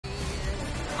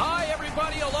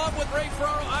Along with Ray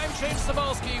Ferraro, I'm James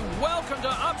Cebulski. Welcome to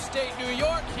upstate New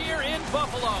York here in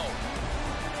Buffalo.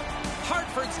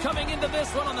 Hartford's coming into this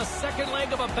one on the second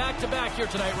leg of a back-to-back here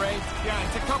tonight, Ray. Yeah,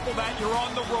 and to couple that, you're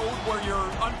on the road where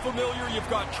you're unfamiliar, you've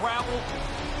got travel.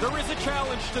 There is a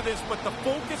challenge to this, but the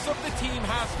focus of the team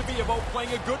has to be about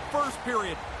playing a good first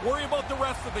period. Worry about the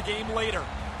rest of the game later.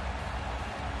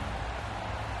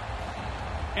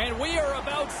 And we are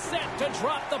about set to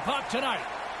drop the puck tonight.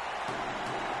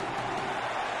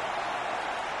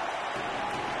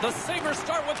 The Sabres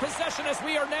start with possession as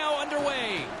we are now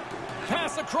underway.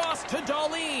 Pass across to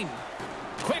Dahlin.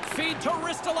 Quick feed to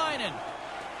Ristolainen.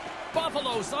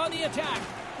 Buffalo's on the attack.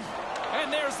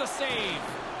 And there's the save.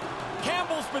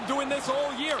 Campbell's been doing this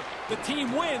all year. The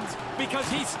team wins because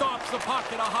he stops the puck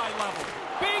at a high level.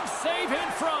 Big save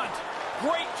in front.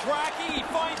 Great tracking. He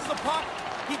finds the puck.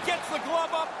 He gets the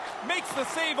glove up. Makes the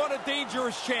save on a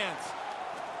dangerous chance.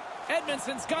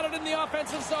 Edmondson's got it in the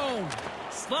offensive zone.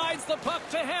 Slides the puck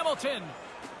to Hamilton.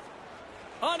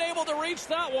 Unable to reach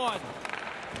that one.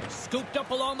 Scooped up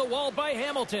along the wall by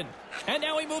Hamilton. And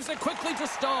now he moves it quickly to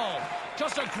Stahl.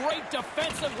 Just a great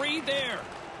defensive read there.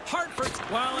 Hartford,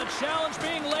 well, a challenge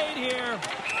being laid here.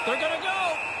 They're going to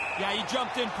go. Yeah, he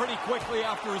jumped in pretty quickly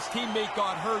after his teammate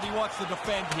got hurt. He wants to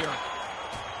defend here.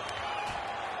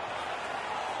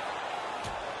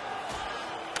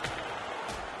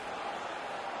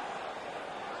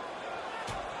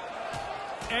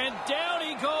 And down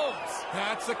he goes.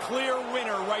 That's a clear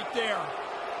winner right there.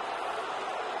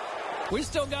 We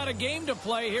still got a game to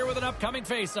play here with an upcoming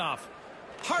faceoff.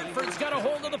 Hartford's got a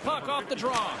hold of the puck off the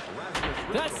draw.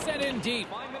 That's sent in deep.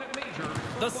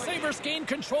 The Sabres gain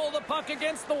control of the puck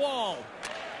against the wall.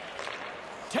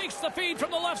 Takes the feed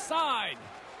from the left side.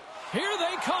 Here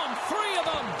they come, three of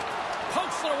them.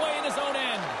 Pokes it away in his own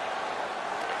end.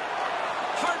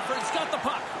 Hartford's got the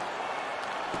puck.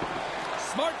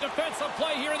 Smart defensive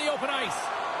play here in the open ice.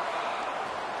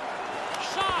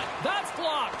 Shot, that's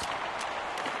blocked.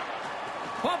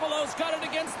 Buffalo's got it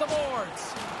against the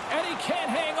boards. And he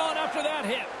can't hang on after that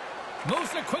hit.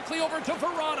 Moves it quickly over to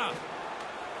Verona.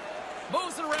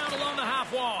 Moves it around along the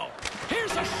half wall.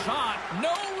 Here's a shot.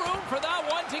 No room for that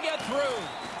one to get through.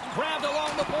 Grabbed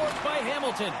along the boards by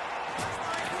Hamilton.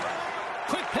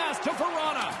 Quick pass to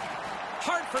Verona.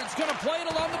 Hartford's going to play it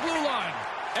along the blue line.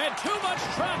 And too much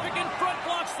traffic in front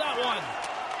blocks that one.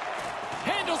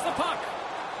 Handles the puck.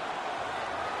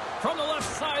 From the left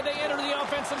side, they enter the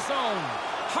offensive zone.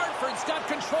 Hartford's got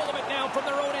control of it now from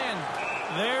their own end.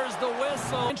 There's the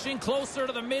whistle. Inching closer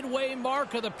to the midway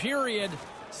mark of the period.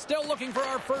 Still looking for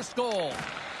our first goal.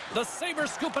 The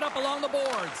Sabres scoop it up along the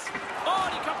boards.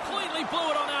 Oh, and he completely blew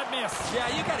it on that miss.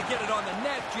 Yeah, you got to get it on the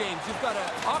net, James. You've got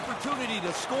an opportunity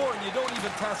to score, and you don't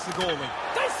even test the goalie.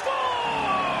 They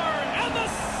score! And the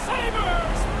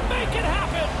Sabres make it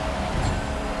happen!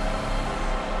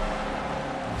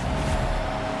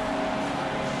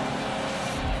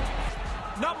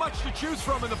 Not much to choose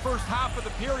from in the first half of the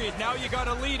period. Now you got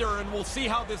a leader, and we'll see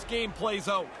how this game plays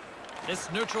out.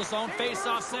 This neutral zone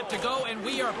face-off set to go, and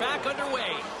we are back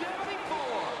underway.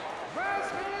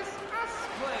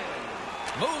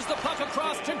 Moves the puck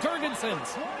across to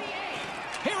Girgensons.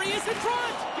 Here he is in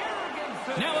front.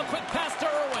 Now a quick pass to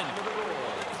Irwin.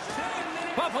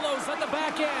 Buffalo's at the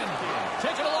back end.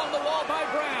 Taken along the wall by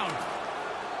Brown.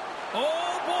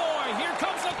 Oh, boy. Here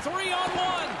comes a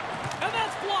 3-on-1. And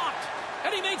that's blocked.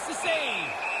 And he makes the save.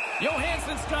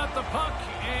 Johansson's got the puck,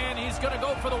 and he's going to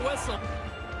go for the whistle.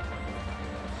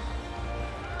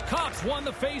 Cox won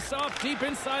the face-off deep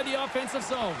inside the offensive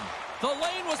zone. The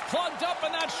lane was plugged up,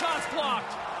 and that shot's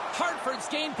blocked. Hartford's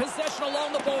gained possession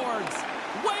along the boards.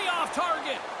 Way off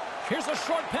target. Here's a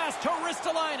short pass to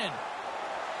Ristolainen.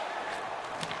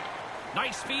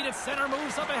 Nice feed at center,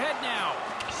 moves up ahead now.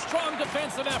 Strong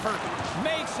defensive effort.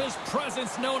 Makes his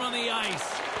presence known on the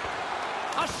ice.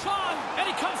 A shot, and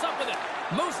he comes up with it.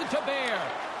 Moves it to Bear.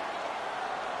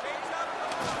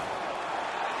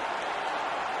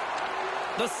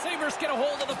 The Sabres get a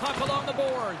hold of the puck along the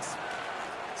boards.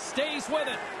 Stays with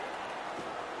it.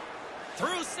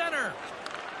 Through center.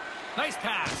 Nice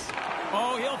pass.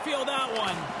 Oh, he'll feel that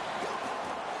one.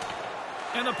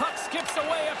 And the puck skips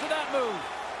away after that move.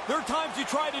 There are times you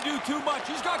try to do too much.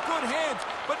 He's got good hands,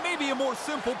 but maybe a more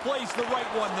simple play's the right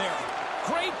one there.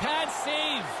 Great pad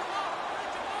save.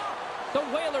 The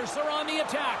Whalers are on the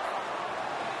attack.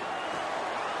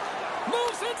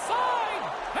 Moves inside.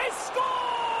 He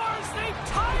scores! They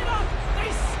tied up.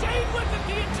 They stayed with it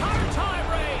the entire time,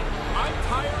 Ray. I'm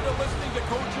tired of listening to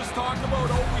coaches talk about,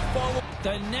 oh, we follow.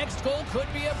 The next goal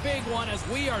could be a big one as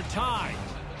we are tied.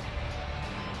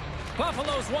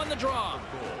 Buffalo's won the draw.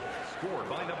 Scored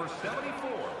by number 74,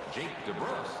 Jake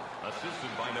DeBrusk. Assisted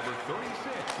by number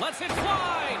 36. Lets it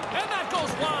fly, and that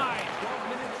goes wide.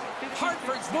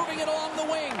 Hartford's moving it along the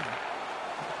wing.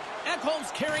 Ekholm's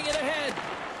carrying it ahead.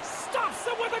 Stops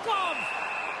him with a glove.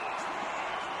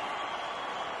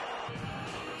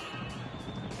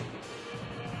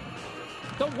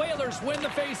 The Whalers win the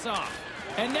faceoff.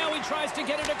 And now he tries to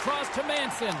get it across to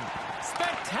Manson.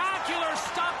 Spectacular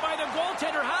stop by the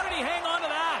goaltender. How did he hang on to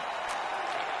that?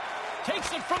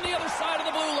 Takes it from the other side of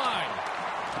the blue line.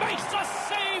 Makes a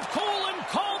save, cool and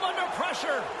calm under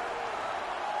pressure.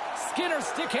 Skinner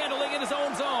stick handling in his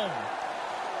own zone.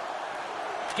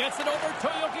 Gets it over to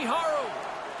Yokiharu.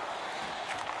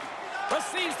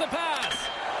 Receives the pass.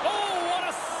 Oh, what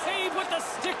a save with the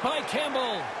stick by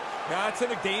Campbell. That's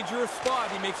in a dangerous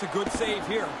spot. He makes a good save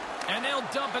here. And they'll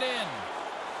dump it in.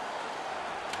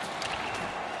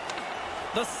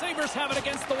 The Sabres have it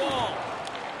against the wall.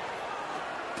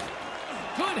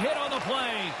 Good hit on the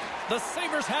play. The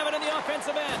Sabres have it in the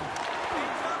offensive end.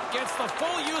 Gets the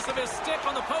full use of his stick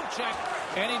on the poke check,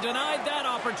 and he denied that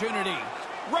opportunity.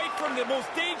 Right from the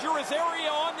most dangerous area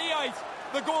on the ice,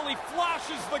 the goalie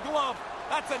flashes the glove.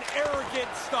 That's an arrogant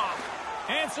stop.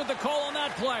 Answered the call on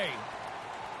that play.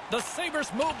 The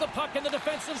Sabres move the puck in the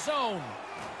defensive zone.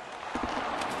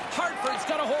 Hartford's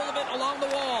got a hold of it along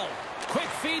the wall. Quick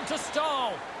feed to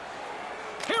Stahl.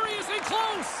 Here he is in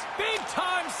close. Big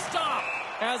time stop.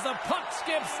 As the puck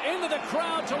skips into the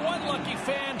crowd to one lucky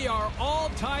fan. They are all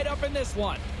tied up in this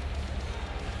one.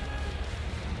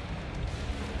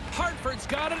 Hartford's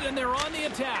got it, and they're on the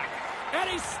attack. And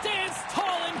he stands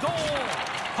tall in goal.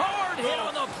 Hard hit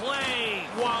on the play.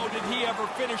 Wow, did he ever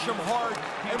finish him hard.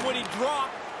 And when he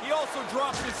dropped, he also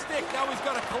dropped his stick. Now he's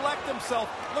got to collect himself.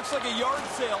 Looks like a yard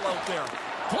sale out there.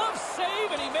 Glove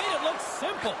save, and he made it look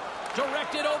simple.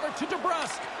 Directed over to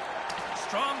DeBrusk.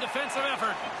 Strong defensive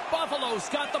effort. Buffalo's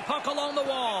got the puck along the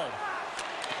wall.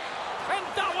 And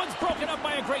that one's broken up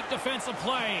by a great defensive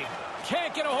play.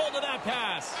 Can't get a hold of that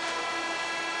pass.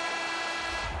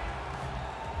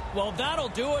 Well, that'll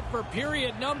do it for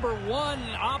period number one.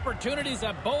 Opportunities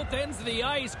at both ends of the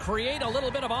ice create a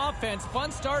little bit of offense.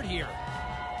 Fun start here.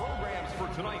 Programs for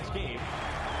tonight's game.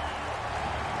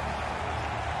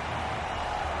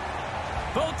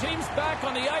 Both teams back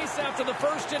on the ice after the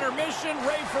first intermission.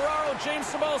 Ray Ferraro, James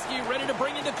Cybulski ready to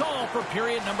bring in the call for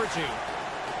period number two.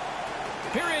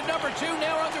 Period number two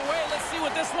now underway. Let's see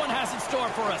what this one has in store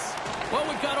for us. Well,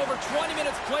 we've got over 20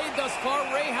 minutes played thus far.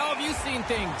 Ray, how have you seen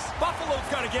things? Buffalo's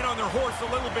got to get on their horse a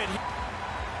little bit.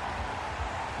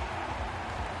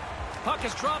 Puck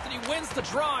is dropped and he wins the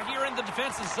draw here in the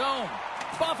defensive zone.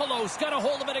 Buffalo's got a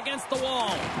hold of it against the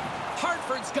wall.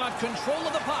 Hartford's got control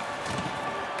of the puck.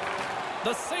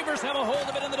 The Sabres have a hold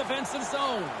of it in the defensive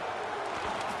zone.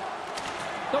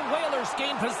 The Whalers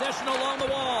gain possession along the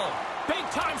wall. Big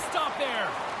time stop there.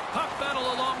 Puck battle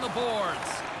along the boards.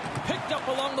 Picked up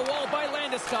along the wall by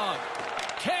Landeskog.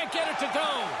 Can't get it to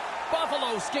go.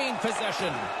 Buffalo's gain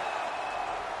possession.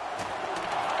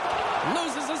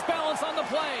 Loses his balance on the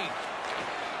play.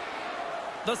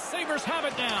 The Sabres have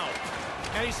it now.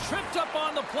 And he's tripped up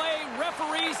on the play.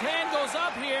 Referee's hand goes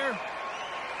up here.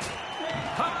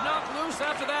 Puck knocked loose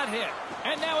after that hit.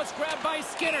 And now it's grabbed by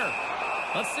Skinner.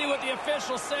 Let's see what the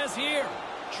official says here.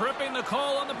 Tripping the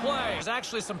call on the play. There's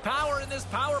actually some power in this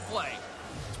power play.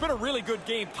 It's been a really good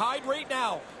game. Tied right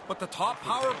now. But the top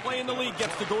power play in the league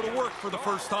gets to go to work for the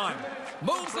first time.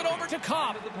 Moves it over to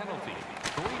Cobb.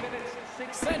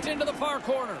 Sent into the far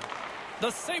corner.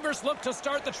 The Sabres look to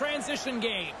start the transition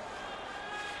game.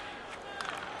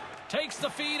 Takes the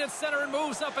feed at center and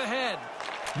moves up ahead.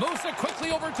 Moves it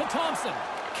quickly over to Thompson.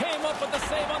 Came up with the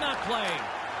save on that play.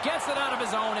 Gets it out of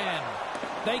his own end.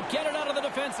 They get it out of the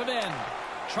defensive end.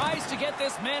 Tries to get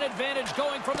this man advantage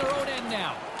going from their own end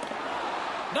now.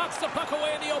 Knocks the puck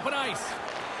away in the open ice.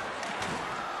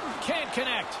 Can't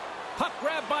connect. Puck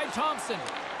grabbed by Thompson.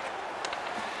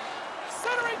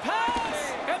 Centering pass!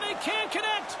 And they can't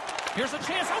connect. Here's a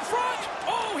chance out front.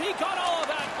 Oh, he got all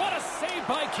of that. What a save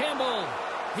by Campbell.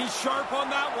 He's sharp on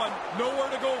that one.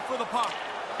 Nowhere to go for the puck.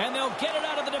 And they'll get it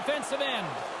out of the defensive end.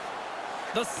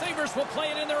 The Sabres will play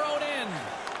it in their own end.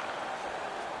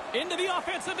 Into the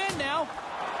offensive end now.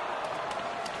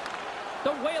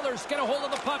 The Whalers get a hold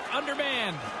of the puck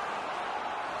undermanned.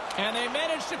 And they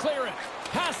manage to clear it.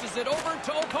 Passes it over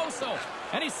to Oposo.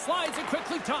 And he slides it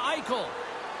quickly to Eichel.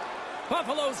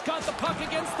 Buffalo's got the puck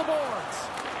against the boards.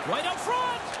 Right up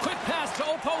front. Quick pass to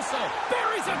Oposo.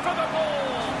 Buries it for the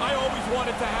goal. I always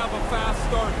wanted to have a fast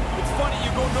start. It's funny,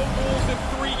 you go no goals in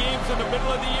 3 games in the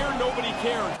middle of the year, nobody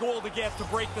cares. Goal to get to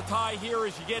break the tie here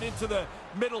as you get into the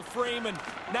middle frame, and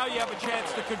now you have a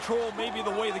chance to control maybe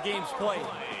the way the game's played.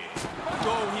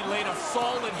 Oh, he laid a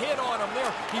solid hit on him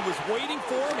there. He was waiting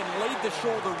for him and laid the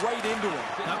shoulder right into him.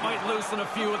 That might loosen a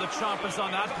few of the choppers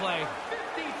on that play.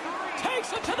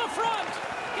 Takes it to the front.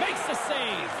 Makes the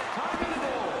save.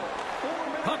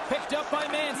 Puck picked up by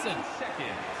Manson.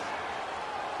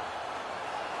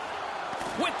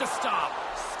 With the stop.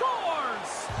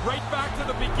 Scores! Right back to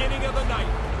the beginning of the night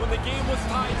when the game was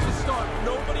tied to start.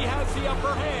 Nobody has the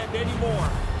upper hand anymore.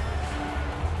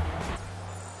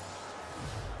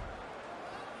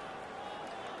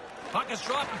 Puck is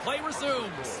dropped and play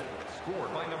resumes.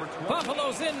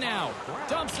 Buffalo's in now.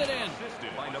 Dumps it in.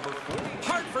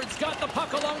 Hartford's got the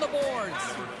puck along the boards.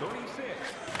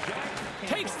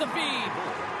 Takes the feed.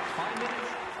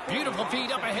 Beautiful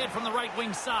feed up ahead from the right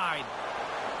wing side.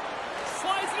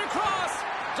 Slides it across.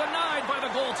 Denied by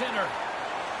the goaltender.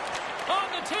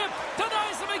 On the tip.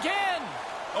 Denies him again.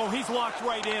 Oh, he's locked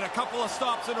right in. A couple of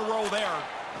stops in a row there.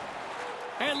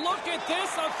 And look at this,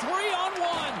 a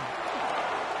 3-on-1.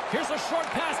 Here's a short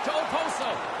pass to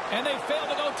Oposo. And they fail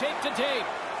to go tape to tape.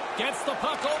 Gets the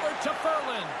puck over to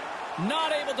Ferland.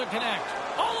 Not able to connect.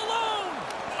 All alone.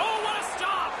 Oh, what a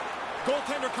stop.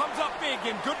 Goaltender comes up big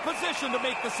in good position to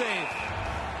make the save.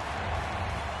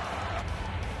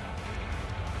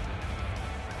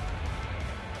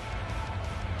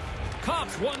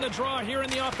 Cops won the draw here in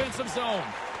the offensive zone.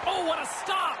 Oh, what a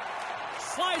stop.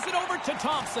 Slides it over to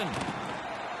Thompson.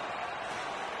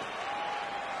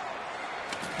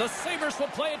 The Sabres will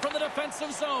play it from the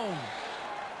defensive zone.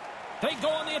 They go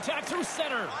on the attack through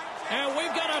center. And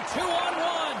we've got a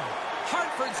 2-on-1.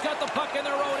 Hartford's got the puck in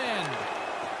their own end.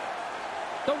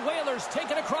 The Whalers take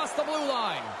it across the blue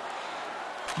line.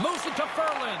 Moves it to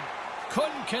Ferland.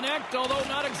 Couldn't connect, although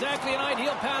not exactly an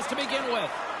ideal pass to begin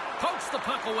with. Pokes the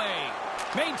puck away.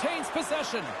 Maintains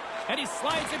possession. And he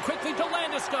slides it quickly to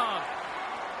Landeskog.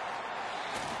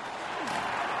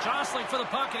 Jostling for the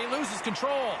puck, and he loses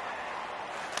control.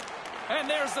 And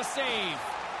there's the save.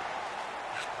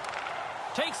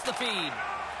 Takes the feed.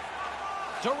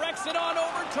 Directs it on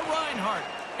over to Reinhart.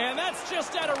 And that's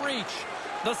just out of reach.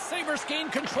 The Sabres gain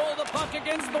control of the puck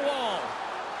against the wall.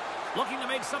 Looking to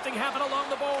make something happen along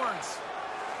the boards.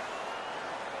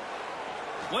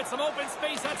 With some open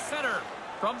space at center.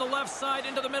 From the left side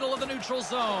into the middle of the neutral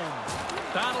zone.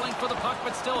 Battling for the puck,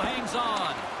 but still hangs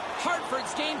on.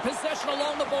 Hartford's gained possession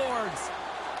along the boards.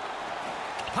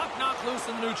 Puck knocked loose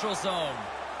in the neutral zone.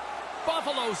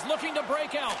 Buffalo's looking to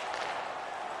break out.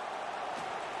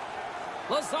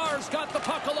 Lazar's got the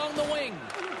puck along the wing.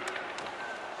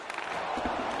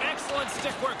 Excellent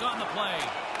stick work on the play.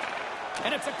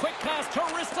 And it's a quick pass to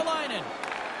Ristolainen.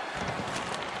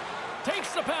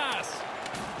 Takes the pass.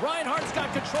 Reinhardt's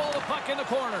got control of the puck in the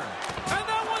corner. And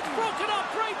that one's broken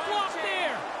up. Great block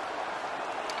there.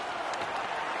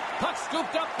 Puck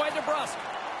scooped up by DeBrusque.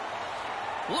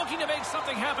 Looking to make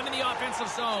something happen in the offensive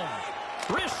zone.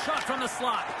 Wrist shot from the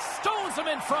slot. Stones him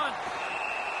in front.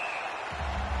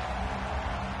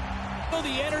 Oh,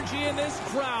 the energy in this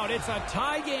crowd. It's a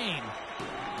tie game.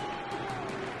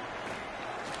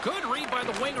 Good read by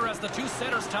the winger as the two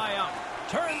centers tie up.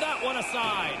 Turn that one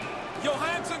aside.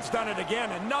 Johansson's done it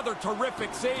again. Another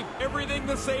terrific save. Everything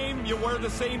the same. You wear the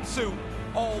same suit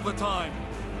all the time.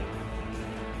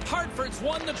 Hartford's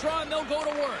won the draw, and they'll go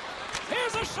to work.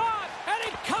 Here's a shot, and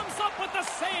it comes up with the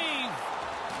save.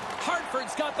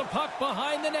 Hartford's got the puck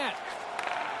behind the net.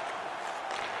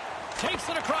 Takes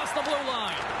it across the blue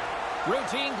line.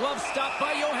 Routine glove stop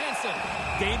by Johansson.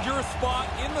 Dangerous spot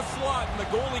in the slot, and the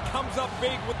goalie comes up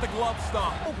big with the glove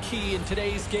stop. Key in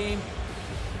today's game.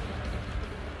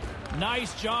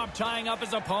 Nice job tying up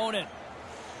his opponent.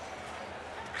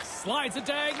 Slides it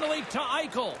diagonally to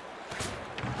Eichel.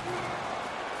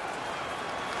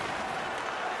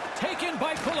 Taken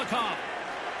by Kulikov.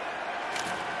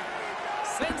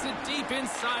 Sends it deep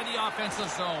inside the offensive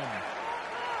zone.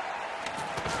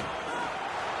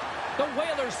 The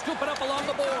Whalers scoop it up along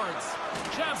the boards.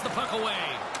 Jabs the puck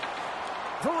away.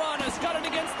 Verana's got it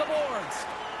against the boards.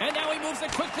 And now he moves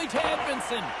it quickly to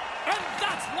Edmondson. And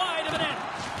that's wide of the net.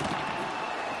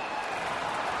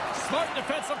 Smart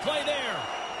defensive play there.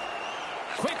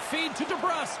 Quick feed to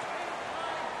DeBrusque.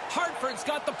 Hartford's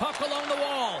got the puck along the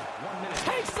wall.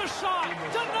 Takes the shot.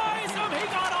 Denies him. He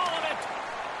got all of it.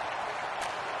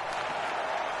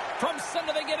 From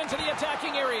center they get into the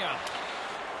attacking area.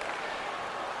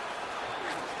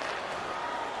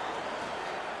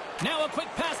 Now a quick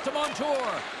pass to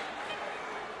Montour.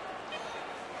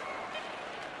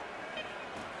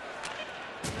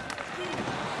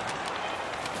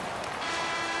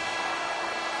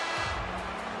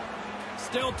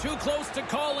 Still too close to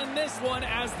call in this one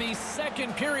as the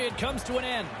second period comes to an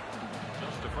end.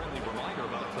 Just a friendly reminder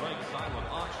about tonight's silent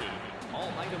auction.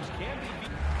 All items can be...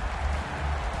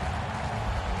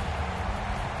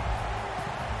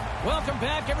 Welcome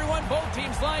back, everyone. Both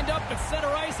teams lined up at center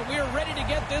ice, and we are ready to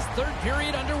get this third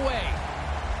period underway.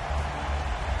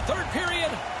 Third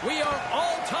period, we are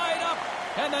all tied up,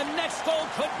 and the next goal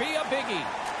could be a biggie.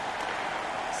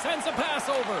 Sends a pass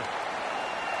over.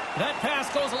 That pass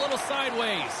goes a little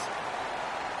sideways.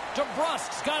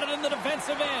 DeBrusk's got it in the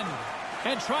defensive end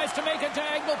and tries to make a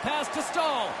diagonal pass to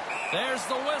Stahl. There's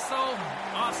the whistle.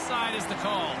 Offside is the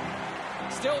call.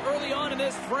 Still early on in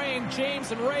this frame,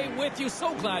 James and Ray with you.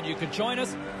 So glad you could join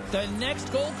us. The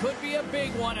next goal could be a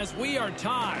big one as we are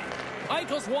tied.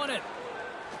 Eichel's won it.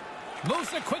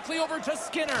 Moves it quickly over to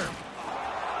Skinner.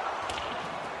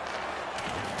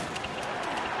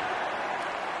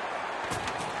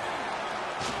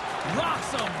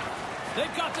 Rocks him.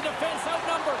 They've got the defense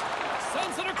outnumbered.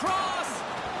 Sends it across.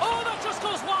 Oh, that just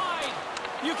goes wide.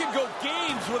 You can go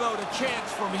games without a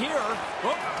chance from here.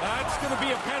 Oh, that's going to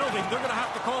be a penalty. They're going to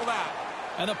have to call that.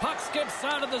 And the puck skips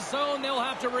out of the zone. They'll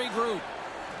have to regroup.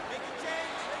 Make a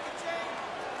change.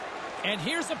 And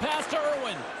here's a pass to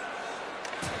Irwin.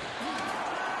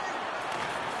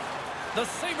 The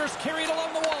Sabres carry it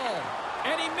along the wall.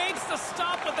 And he makes the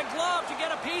stop with the glove to get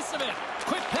a piece of it.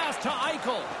 Quick pass to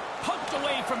Eichel. Poked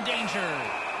away from danger.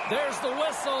 There's the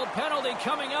whistle. Penalty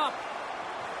coming up.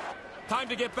 Time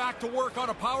to get back to work on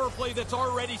a power play that's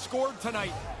already scored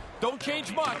tonight. Don't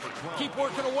change much. Keep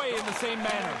working away in the same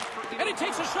manner. And he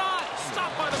takes a shot.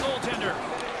 Stopped by the goaltender.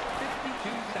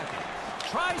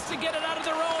 Tries to get it out of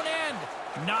their own end.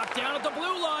 Knocked down at the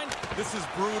blue line. This is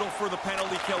brutal for the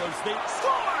penalty killers. They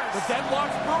Scores! The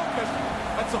deadlock's broken.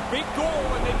 That's a big goal,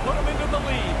 and they put them into the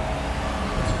lead.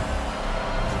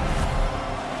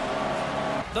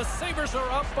 The Sabres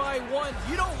are up by one.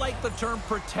 You don't like the term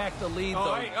protect the lead,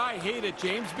 though. I hate it,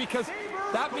 James, because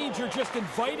that means you're just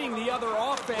inviting the other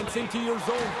offense into your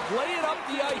zone. Play it up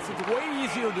the ice. It's way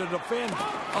easier to defend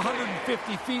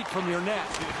 150 feet from your net.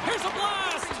 Here's a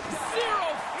blast!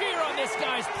 Zero fear on this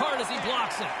guy's part as he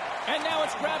blocks it. And now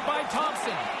it's grabbed by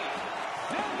Thompson.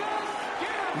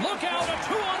 Look out, a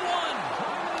 2-on-1.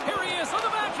 Here he is on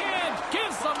the backhand.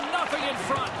 Gives them nothing in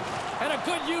front. And a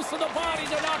good use of the body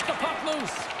to knock the puck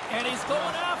loose. And he's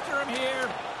going after him here.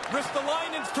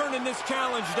 Ristolainen's turning this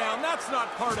challenge down. That's not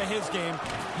part of his game.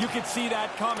 You could see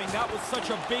that coming. That was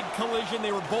such a big collision.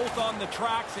 They were both on the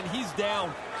tracks, and he's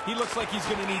down. He looks like he's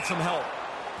going to need some help.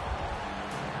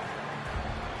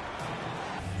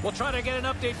 We'll try to get an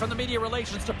update from the media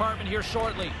relations department here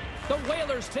shortly. The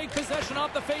Whalers take possession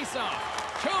off the faceoff.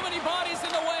 Too many bodies in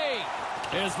the way.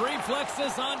 His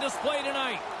reflexes on display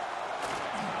tonight.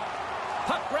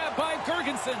 Puck grab by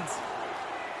Gergensons.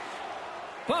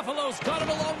 Buffalo's got it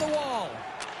along the wall.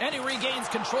 And he regains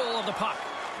control of the puck.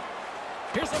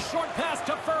 Here's a short pass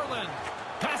to Ferland.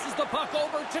 Passes the puck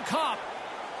over to Kopp.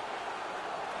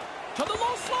 To the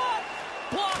low slot.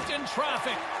 Blocked in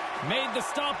traffic. Made the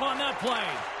stop on that play.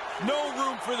 No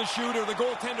room for the shooter. The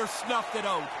goaltender snuffed it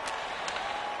out.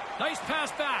 Nice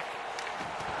pass back.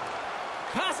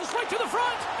 Passes right to the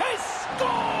front. He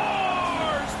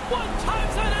scores! One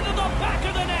times that into the back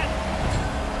of the net.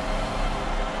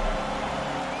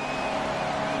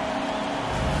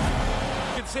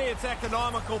 You could say it's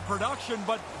economical production,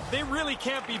 but they really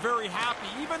can't be very happy.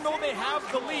 Even though they have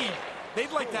the lead,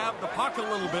 they'd like to have the puck a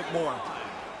little bit more.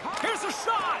 Here's a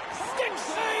shot. Stick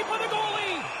save by the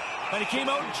goalie. And he came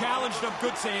out and challenged him.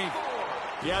 Good save.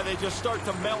 Yeah, they just start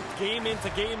to melt game into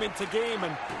game into game,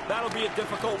 and that'll be a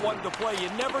difficult one to play. You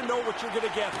never know what you're going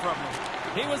to get from them.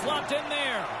 He was locked in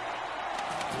there.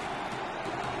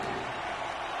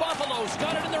 Buffalo's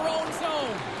got it in their own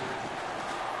zone.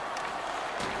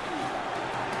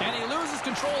 And he loses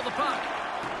control of the puck.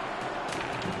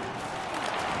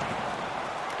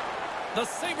 The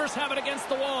Sabres have it against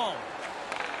the wall.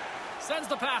 Sends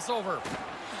the pass over.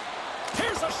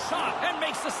 Here's a shot and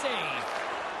makes the save.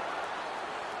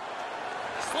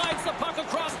 Slides the puck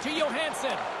across to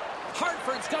Johansson.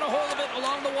 Hartford's got a hold of it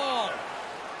along the wall.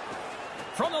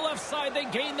 From the left side, they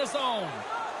gain the zone.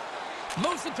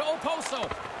 Moves it to Oposo.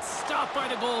 Stopped by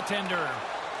the goaltender.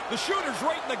 The shooter's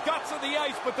right in the guts of the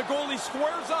ice, but the goalie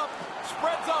squares up,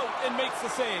 spreads out, and makes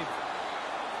the save.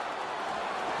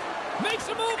 Makes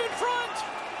a move in front.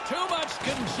 Too much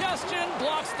congestion,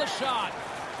 blocks the shot.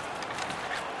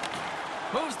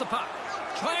 Moves the puck.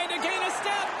 Trying to gain a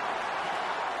step.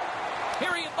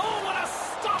 Here he... Oh, what a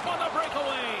stop on the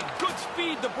breakaway. Good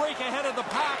speed to break ahead of the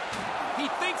pack. He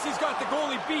thinks he's got the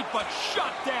goalie beat, but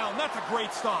shut down. That's a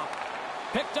great stop.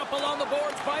 Picked up along the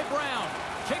boards by Brown.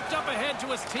 Kicked up ahead to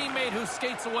his teammate who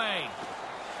skates away.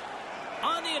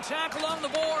 On the attack along the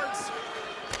boards.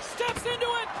 Steps into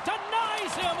it.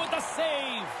 Denies him with the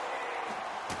save.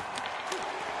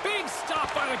 Big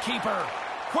stop by the keeper.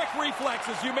 Quick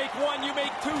reflexes. You make one, you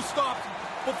make two stops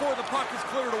before the puck is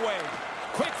cleared away.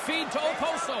 Quick feed to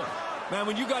Oposo. Man,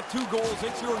 when you got 2 goals,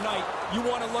 it's your night. You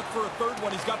want to look for a third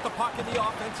one. He's got the puck in the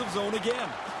offensive zone again.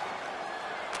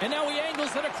 And now he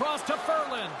angles it across to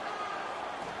Ferland.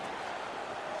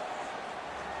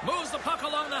 Moves the puck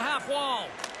along the half wall.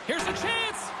 Here's a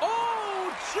chance.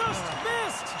 Oh, just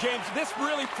missed. James, this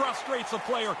really frustrates a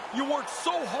player. You work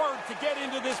so hard to get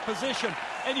into this position,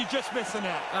 and you just miss the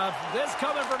net. This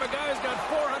coming from a guy who's got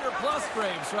 400-plus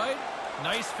frames, right?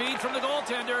 Nice feed from the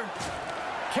goaltender.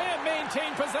 Can't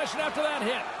maintain possession after that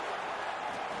hit.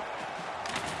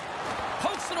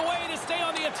 Pokes it away to stay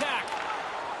on the attack.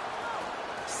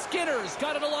 Skinner's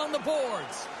got it along the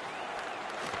boards.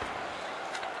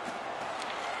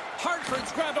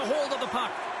 Hartford's grabbed a hold of the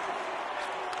puck.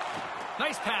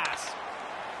 Nice pass.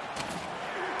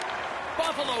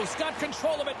 Buffalo's got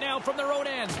control of it now from their own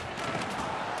end.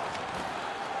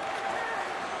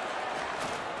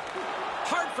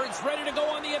 Hartford's ready to go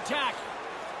on the attack.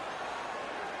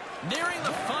 Nearing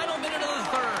the final minute of the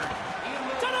third.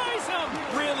 Denies him.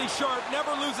 Really sharp.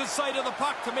 Never loses sight of the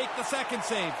puck to make the second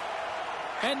save.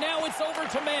 And now it's over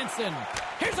to Manson.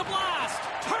 Here's a blast.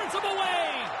 Turns him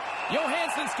away.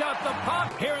 Johansson's got the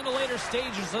puck. Here in the later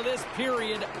stages of this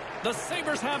period, the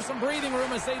Sabres have some breathing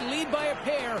room as they lead by a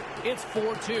pair. It's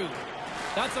 4-2.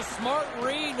 That's a smart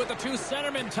read with the 2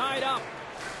 centermen tied up.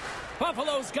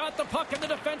 Buffalo's got the puck in the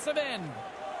defensive end.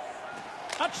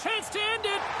 A chance to end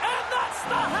it, and that's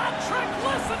the hat trick.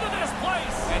 Listen to this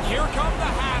place. And here come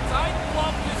the hats. I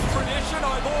love this tradition,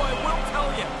 although I will tell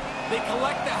you, they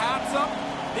collect the hats up.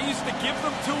 They used to give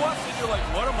them to us, and you're like,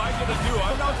 what am I going to do?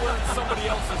 I'm not wearing somebody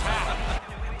else's hat.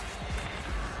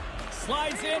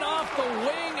 Slides in off the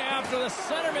wing after the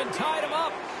centerman tied him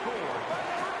up.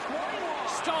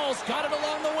 Stahl's got it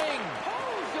along the wing.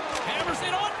 Hammers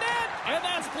it on net, and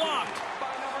that's blocked.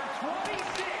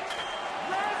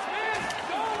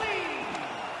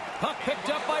 Puck picked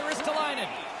up by Ristolainen.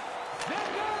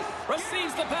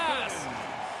 Receives the pass.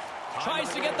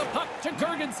 Tries to get the puck to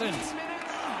Girgensons.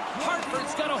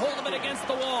 Hartford's got a hold of it against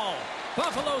the wall.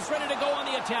 Buffalo's ready to go on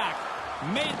the attack.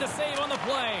 Made the save on the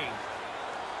play.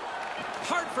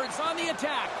 Hartford's on the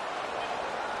attack.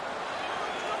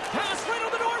 Pass right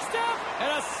on the doorstep. And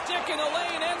a stick in the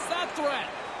lane ends that threat.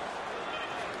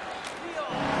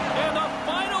 And the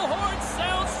final horn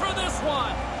sounds for this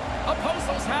one.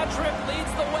 Oposo's hat trick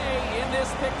leads the way in this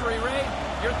victory, Ray.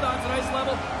 Your thoughts at ice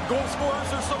level? Goal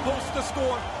scorers are supposed to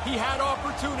score. He had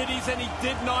opportunities, and he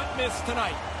did not miss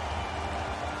tonight.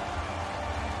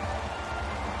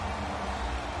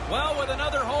 Well, with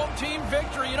another home team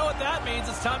victory, you know what that means.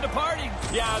 It's time to party.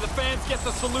 Yeah, the fans get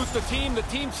to salute the team. The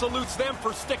team salutes them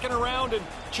for sticking around and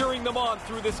cheering them on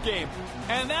through this game.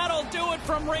 And that'll do it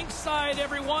from ringside,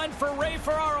 everyone. For Ray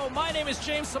Ferraro, my name is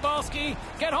James Cybulski.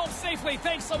 Get home safely.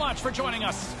 Thanks so much for joining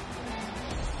us.